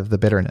other side of the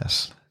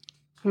bitterness?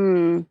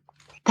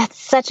 That's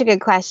such a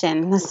good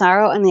question. The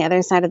sorrow on the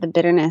other side of the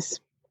bitterness.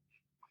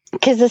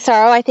 Because the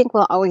sorrow, I think,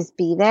 will always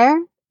be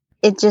there.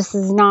 It just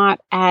is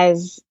not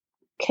as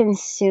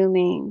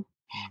consuming.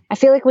 I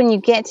feel like when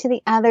you get to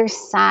the other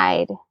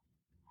side,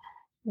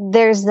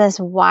 there's this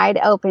wide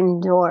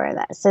open door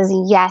that says,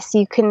 yes,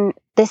 you can,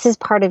 this is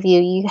part of you.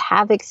 You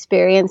have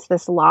experienced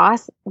this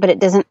loss, but it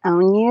doesn't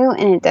own you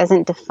and it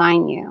doesn't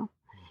define you.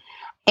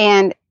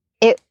 And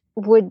it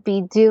would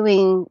be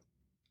doing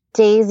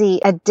Daisy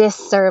a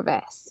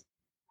disservice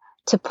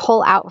to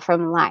pull out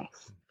from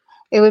life.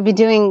 It would be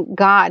doing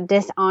God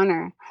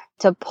dishonor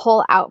to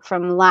pull out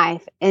from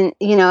life and,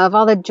 of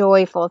all the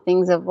joyful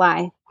things of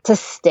life, to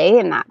stay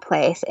in that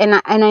place.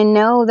 And I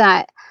know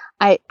that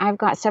I've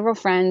got several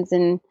friends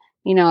and,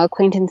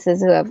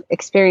 acquaintances who have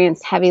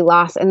experienced heavy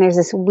loss, and there's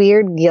this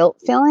weird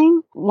guilt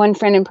feeling. One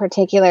friend in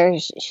particular,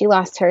 she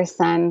lost her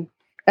son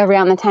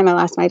around the time I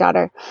lost my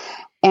daughter,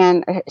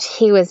 and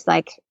he was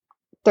like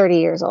 30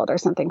 years old or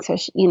something. So,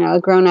 a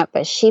grown up,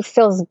 but she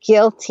feels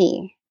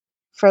guilty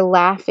for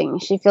laughing.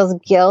 She feels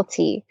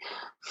guilty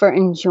for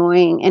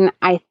enjoying. And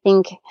I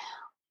think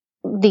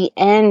the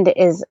end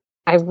is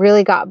I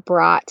really got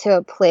brought to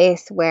a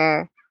place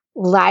where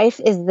life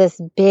is this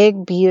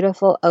big,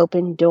 beautiful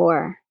open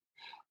door.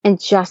 And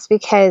just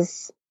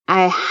because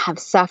I have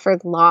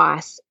suffered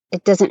loss,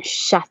 it doesn't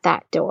shut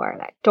that door.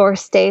 That door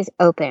stays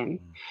open.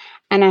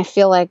 And I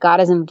feel like God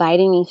is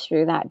inviting me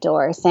through that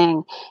door,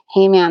 saying,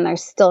 hey, man,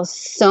 there's still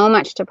so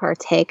much to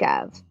partake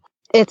of.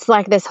 It's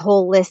like this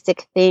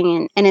holistic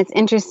thing. And it's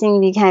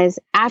interesting because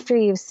after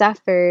you've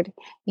suffered,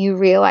 you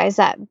realize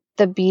that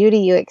the beauty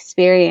you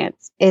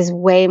experience is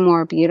way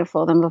more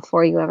beautiful than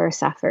before you ever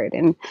suffered.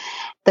 And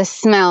the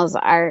smells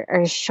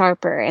are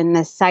sharper, and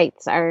the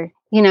sights are,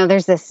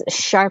 there's this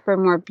sharper,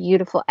 more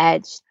beautiful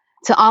edge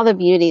to all the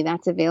beauty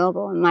that's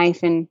available in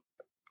life. And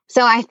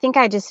so I think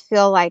I just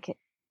feel like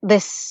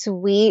this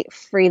sweet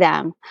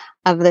freedom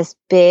of this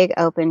big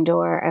open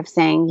door of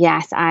saying,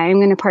 yes, I'm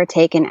going to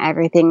partake in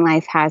everything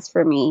life has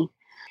for me.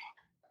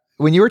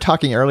 When you were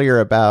talking earlier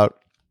about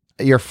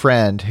your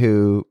friend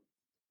who,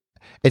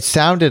 it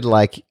sounded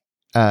like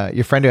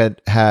your friend who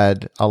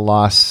had a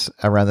loss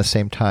around the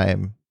same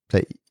time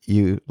that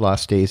you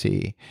lost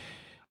Daisy,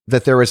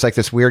 that there was like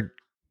this weird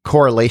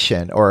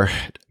correlation or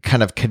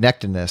kind of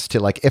connectedness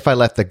to like, if I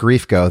let the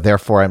grief go,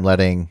 therefore I'm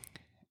letting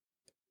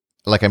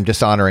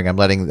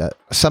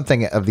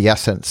something of the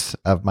essence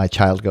of my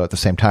child go at the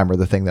same time, or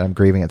the thing that I'm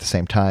grieving at the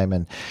same time.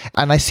 And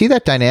I see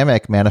that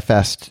dynamic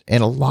manifest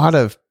in a lot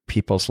of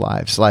people's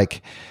lives.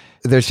 Like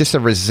there's just a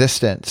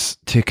resistance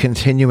to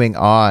continuing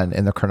on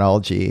in the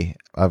chronology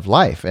of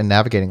life and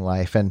navigating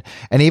life. And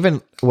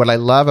even what I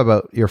love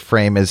about your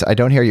frame is I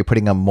don't hear you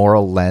putting a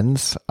moral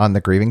lens on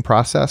the grieving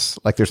process.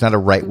 Like there's not a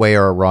right way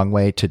or a wrong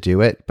way to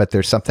do it, but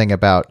there's something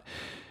about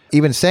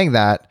even saying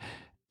that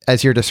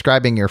as you're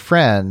describing your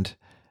friend,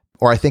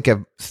 or I think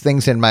of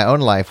things in my own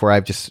life where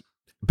I've just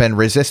been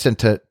resistant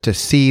to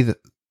see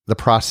the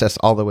process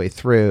all the way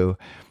through.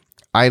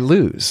 I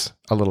lose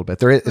a little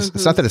bit.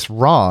 It's not that it's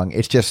wrong.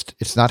 It's just,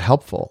 it's not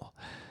helpful.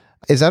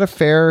 Is that a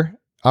fair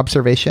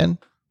observation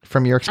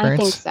from your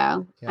experience? I think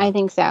so. Yeah. I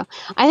think so.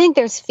 I think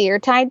there's fear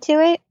tied to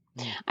it.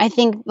 I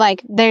think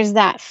like there's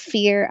that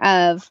fear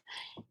of,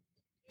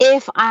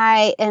 if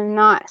I am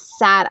not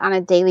sad on a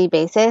daily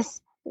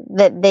basis,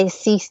 that they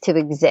cease to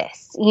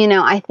exist.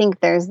 I think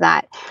there's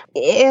that.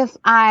 If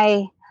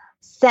I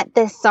set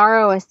this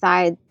sorrow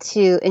aside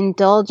to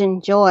indulge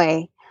in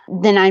joy,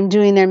 then I'm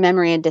doing their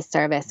memory a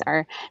disservice,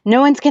 or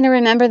no one's going to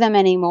remember them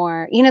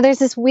anymore. There's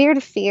this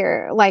weird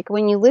fear, like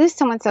when you lose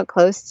someone so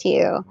close to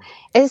you,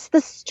 it's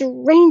the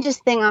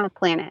strangest thing on the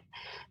planet,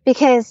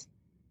 because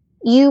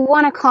you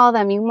want to call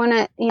them, you want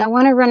to, I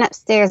want to run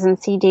upstairs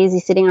and see Daisy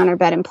sitting on her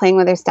bed and playing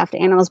with her stuffed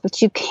animals,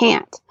 but you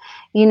can't,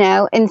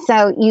 and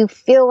so you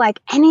feel like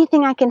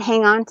anything I can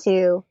hang on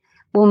to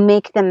will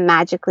make them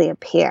magically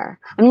appear.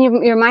 I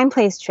mean, your mind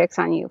plays tricks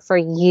on you for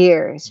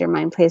years. Your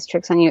mind plays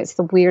tricks on you. It's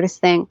the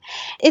weirdest thing.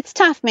 It's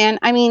tough, man.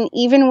 I mean,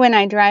 even when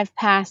I drive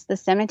past the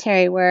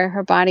cemetery where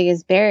her body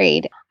is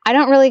buried, I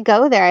don't really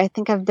go there. I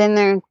think I've been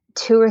there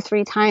 2 or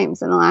 3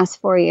 times in the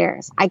last 4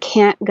 years. I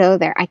can't go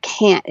there. I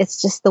can't.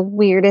 It's just the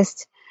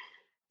weirdest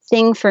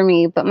thing for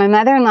me. But my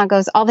mother-in-law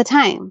goes all the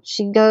time.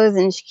 She goes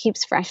and she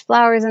keeps fresh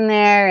flowers in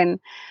there. And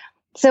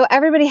so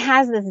everybody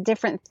has this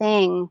different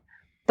thing.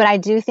 But I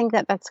do think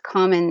that that's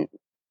common.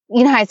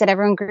 How I said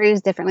everyone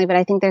grieves differently, but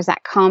I think there's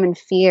that common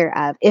fear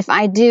of, if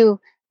I do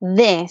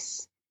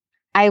this,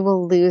 I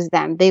will lose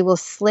them. They will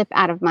slip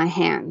out of my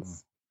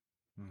hands.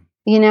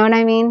 You know what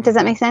I mean? Does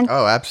that make sense?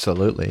 Oh,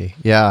 absolutely.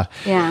 Yeah.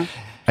 Yeah.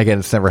 Again,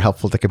 it's never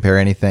helpful to compare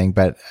anything,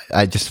 but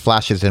I just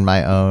flashes in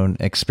my own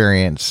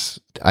experience.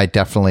 I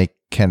definitely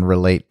can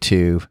relate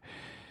to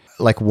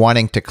like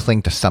wanting to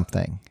cling to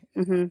something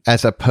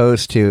as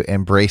opposed to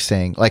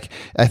embracing. Like,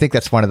 I think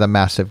that's one of the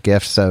massive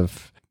gifts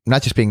of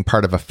not just being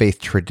part of a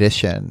faith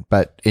tradition,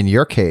 but in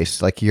your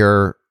case, like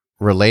you're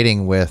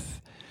relating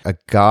with a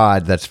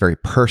God that's very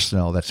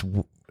personal. That's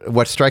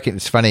what's striking.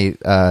 It's funny.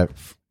 We're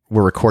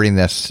recording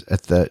this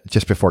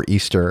just before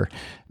Easter.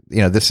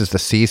 This is the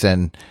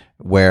season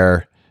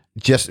where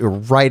just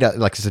right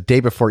like it's the day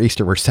before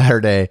Easter. We're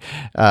Saturday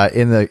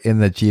in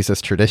the Jesus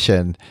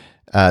tradition.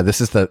 This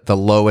is the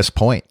lowest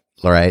point.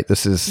 All right.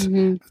 This is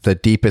the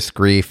deepest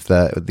grief.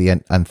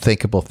 The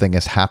unthinkable thing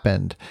has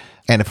happened.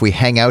 And if we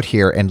hang out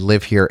here and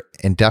live here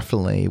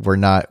indefinitely,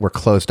 we're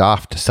closed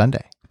off to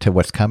Sunday, to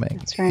what's coming.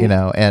 That's right.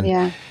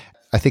 And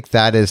I think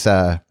that is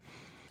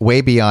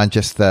way beyond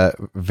just the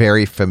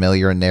very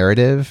familiar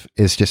narrative,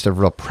 is just a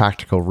real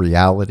practical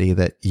reality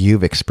that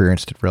you've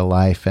experienced in real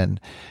life. And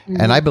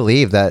I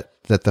believe that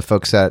the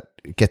folks that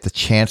get the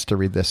chance to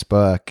read this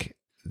book,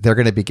 they're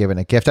going to be given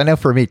a gift. I know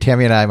for me,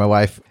 Tammy and I, my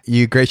wife,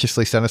 you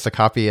graciously sent us a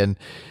copy and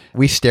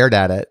we stared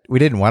at it. We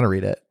didn't want to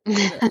read it.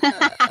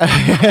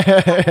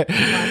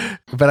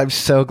 But I'm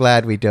so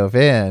glad we dove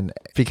in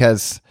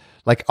because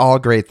like all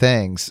great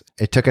things,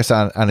 it took us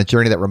on a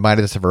journey that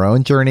reminded us of our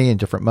own journey in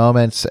different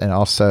moments and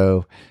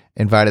also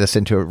invited us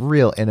into a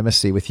real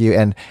intimacy with you.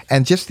 And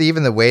just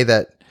even the way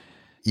that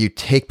you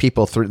take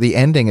people through the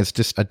ending is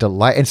just a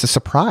delight. It's a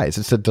surprise.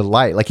 It's a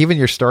delight. Like even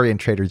your story in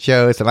Trader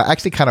Joe's. And I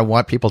actually kind of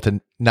want people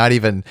to not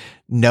even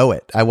know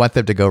it. I want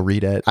them to go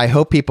read it. I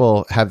hope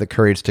people have the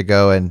courage to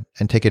go and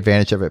take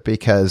advantage of it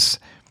because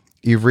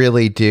you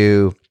really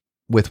do,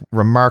 with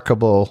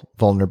remarkable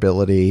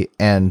vulnerability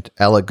and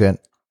elegant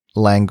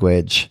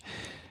language,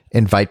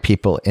 invite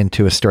people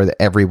into a story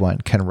that everyone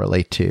can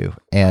relate to.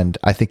 And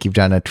I think you've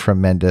done a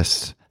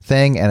tremendous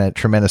thing and a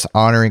tremendous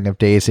honoring of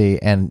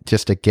Daisy and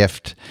just a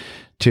gift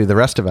to the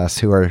rest of us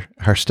who are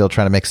still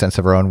trying to make sense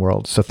of our own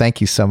world. So thank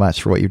you so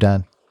much for what you've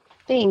done.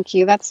 Thank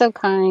you. That's so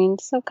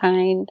kind. So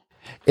kind.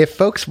 If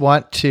folks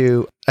want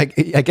to, I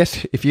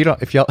guess if y'all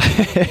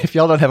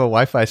don't have a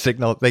Wi-Fi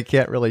signal, they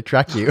can't really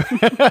track you,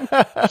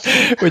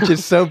 which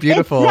is so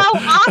beautiful.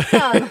 It's so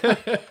awesome.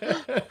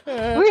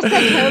 We're such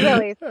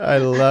hillbillies. I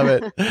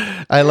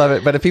love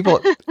it. But if people,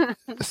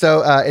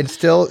 and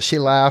Still She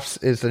Laughs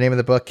is the name of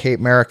the book. Kate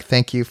Merrick,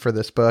 thank you for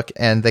this book,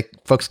 and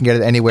folks can get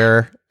it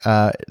anywhere.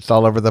 It's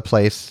all over the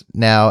place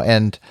now.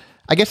 And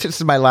I guess this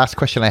is my last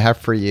question I have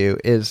for you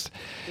is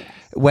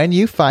when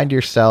you find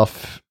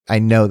yourself, I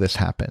know this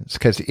happens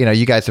because,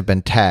 you guys have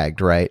been tagged,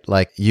 right?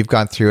 Like you've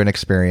gone through an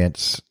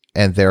experience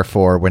and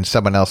therefore when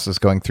someone else is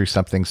going through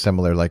something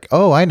similar, like,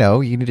 oh, I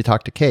know, you need to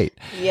talk to Kate.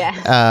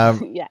 Yeah.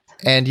 Yeah.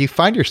 And you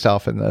find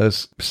yourself in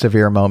those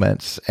severe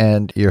moments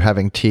and you're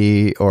having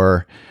tea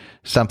or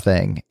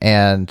something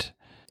and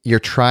you're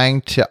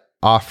trying to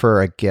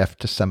offer a gift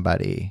to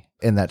somebody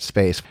in that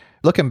space.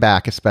 Looking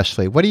back,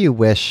 especially, what do you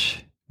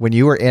wish when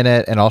you were in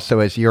it and also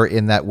as you're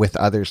in that with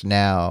others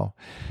now,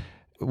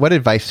 what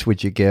advice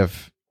would you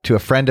give to a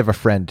friend of a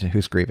friend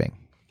who's grieving?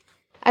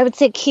 I would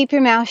say keep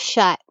your mouth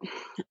shut.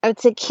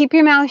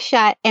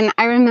 And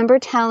I remember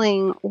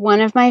telling one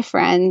of my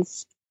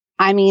friends,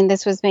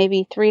 this was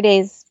maybe 4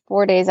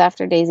 days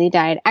after Daisy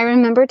died. I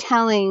remember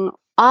telling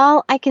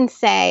all I can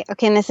say,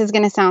 okay, and this is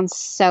going to sound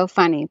so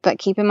funny, but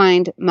keep in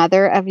mind,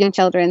 mother of young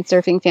children,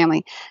 surfing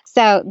family.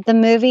 So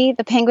the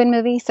Penguin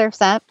movie,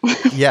 Surf's Up.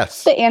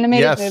 Yes. The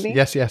animated movie.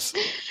 Yes.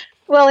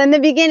 Well, in the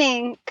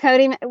beginning,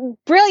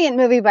 brilliant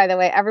movie, by the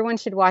way. Everyone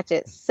should watch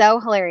it. So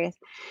hilarious.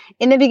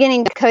 In the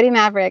beginning, Cody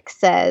Maverick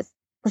says,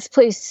 "This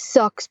place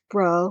sucks,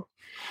 bro."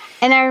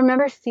 And I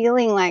remember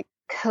feeling like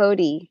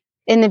Cody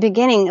in the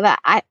beginning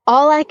that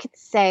all I could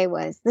say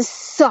was, "This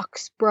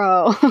sucks,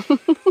 bro." And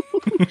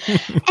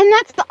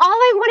that's all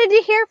I wanted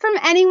to hear from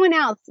anyone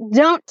else.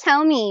 Don't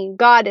tell me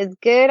God is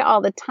good all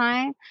the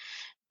time.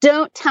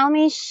 Don't tell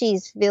me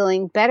she's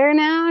feeling better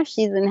now.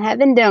 She's in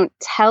heaven. Don't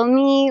tell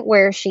me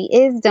where she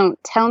is.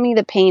 Don't tell me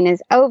the pain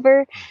is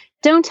over.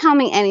 Don't tell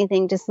me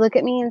anything. Just look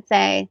at me and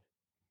say,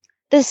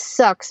 "This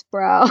sucks,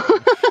 bro." That's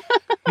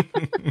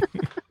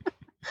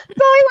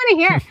all I want to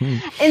hear.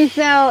 And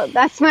so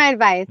that's my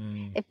advice.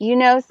 If you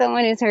know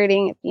someone who's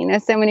hurting, if you know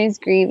someone who's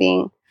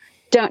grieving,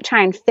 don't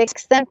try and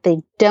fix them.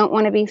 They don't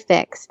want to be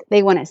fixed.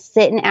 They want to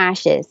sit in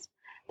ashes.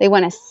 They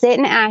want to sit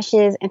in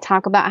ashes and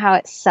talk about how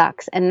it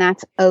sucks. And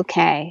that's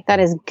okay. That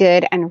is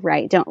good and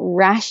right. Don't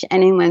rush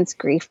anyone's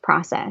grief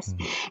process.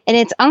 And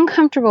it's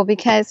uncomfortable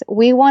because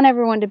we want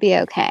everyone to be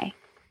okay.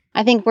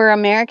 I think we're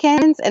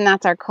Americans and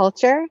that's our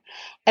culture.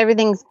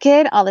 Everything's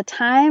good all the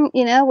time.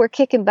 We're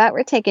kicking butt.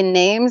 We're taking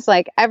names.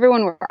 Like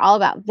everyone, we're all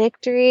about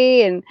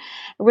victory and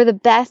we're the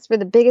best. We're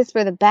the biggest.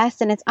 We're the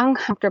best. And it's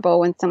uncomfortable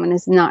when someone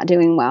is not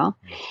doing well.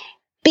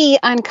 Be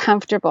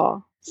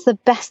uncomfortable. It's the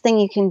best thing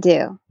you can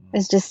do.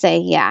 Is just say,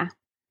 yeah,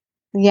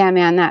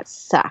 man, that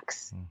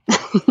sucks.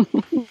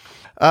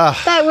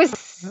 That was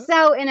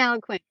so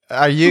ineloquent.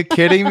 Are you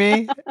kidding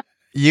me?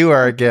 You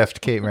are a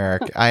gift, Kate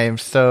Merrick. I am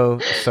so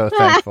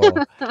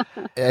thankful.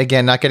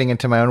 Again, not getting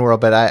into my own world,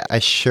 but I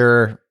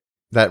sure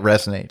that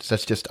resonates.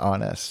 That's just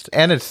honest.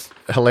 And it's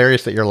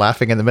hilarious that you're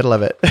laughing in the middle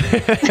of it.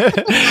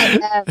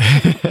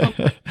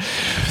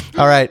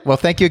 All right. Well,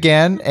 thank you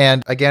again.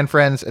 And again,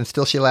 friends, and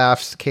Still She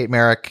Laughs, Kate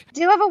Merrick.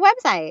 Do you have a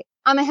website?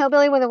 I'm a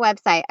hillbilly with a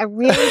website.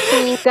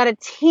 Got a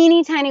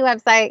teeny tiny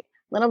website,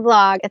 little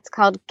blog. It's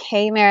called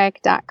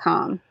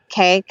kmerrick.com.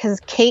 Okay,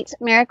 because Kate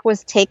Merrick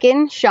was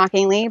taken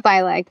shockingly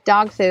by like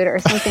dog food or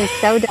something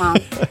so dumb.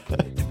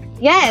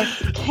 Yes,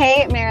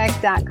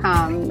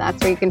 kmerrick.com.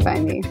 That's where you can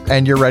find me.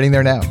 And you're writing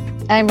there now.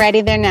 I'm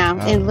writing there now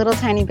in little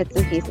tiny bits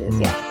and pieces.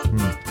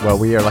 Yes. Well,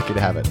 we are lucky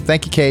to have it.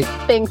 Thank you, Kate.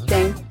 Thanks,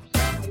 James.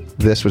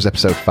 This was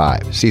episode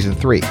 5, season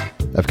 3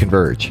 of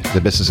Converge,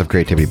 the Business of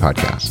Creativity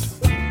podcast.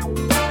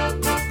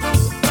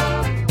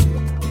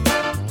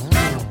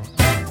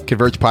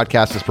 Converge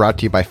podcast is brought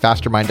to you by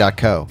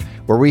Fastermind.co,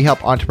 where we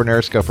help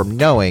entrepreneurs go from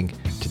knowing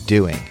to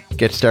doing.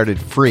 Get started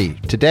free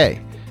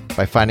today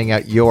by finding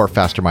out your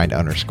Fastermind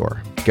owner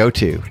score. Go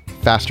to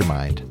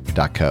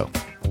Fastermind.co.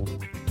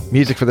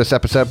 Music for this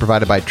episode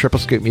provided by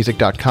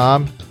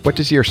triplescoopmusic.com. What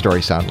does your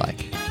story sound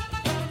like?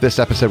 This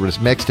episode was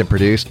mixed and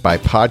produced by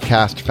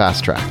Podcast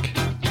Fast Track.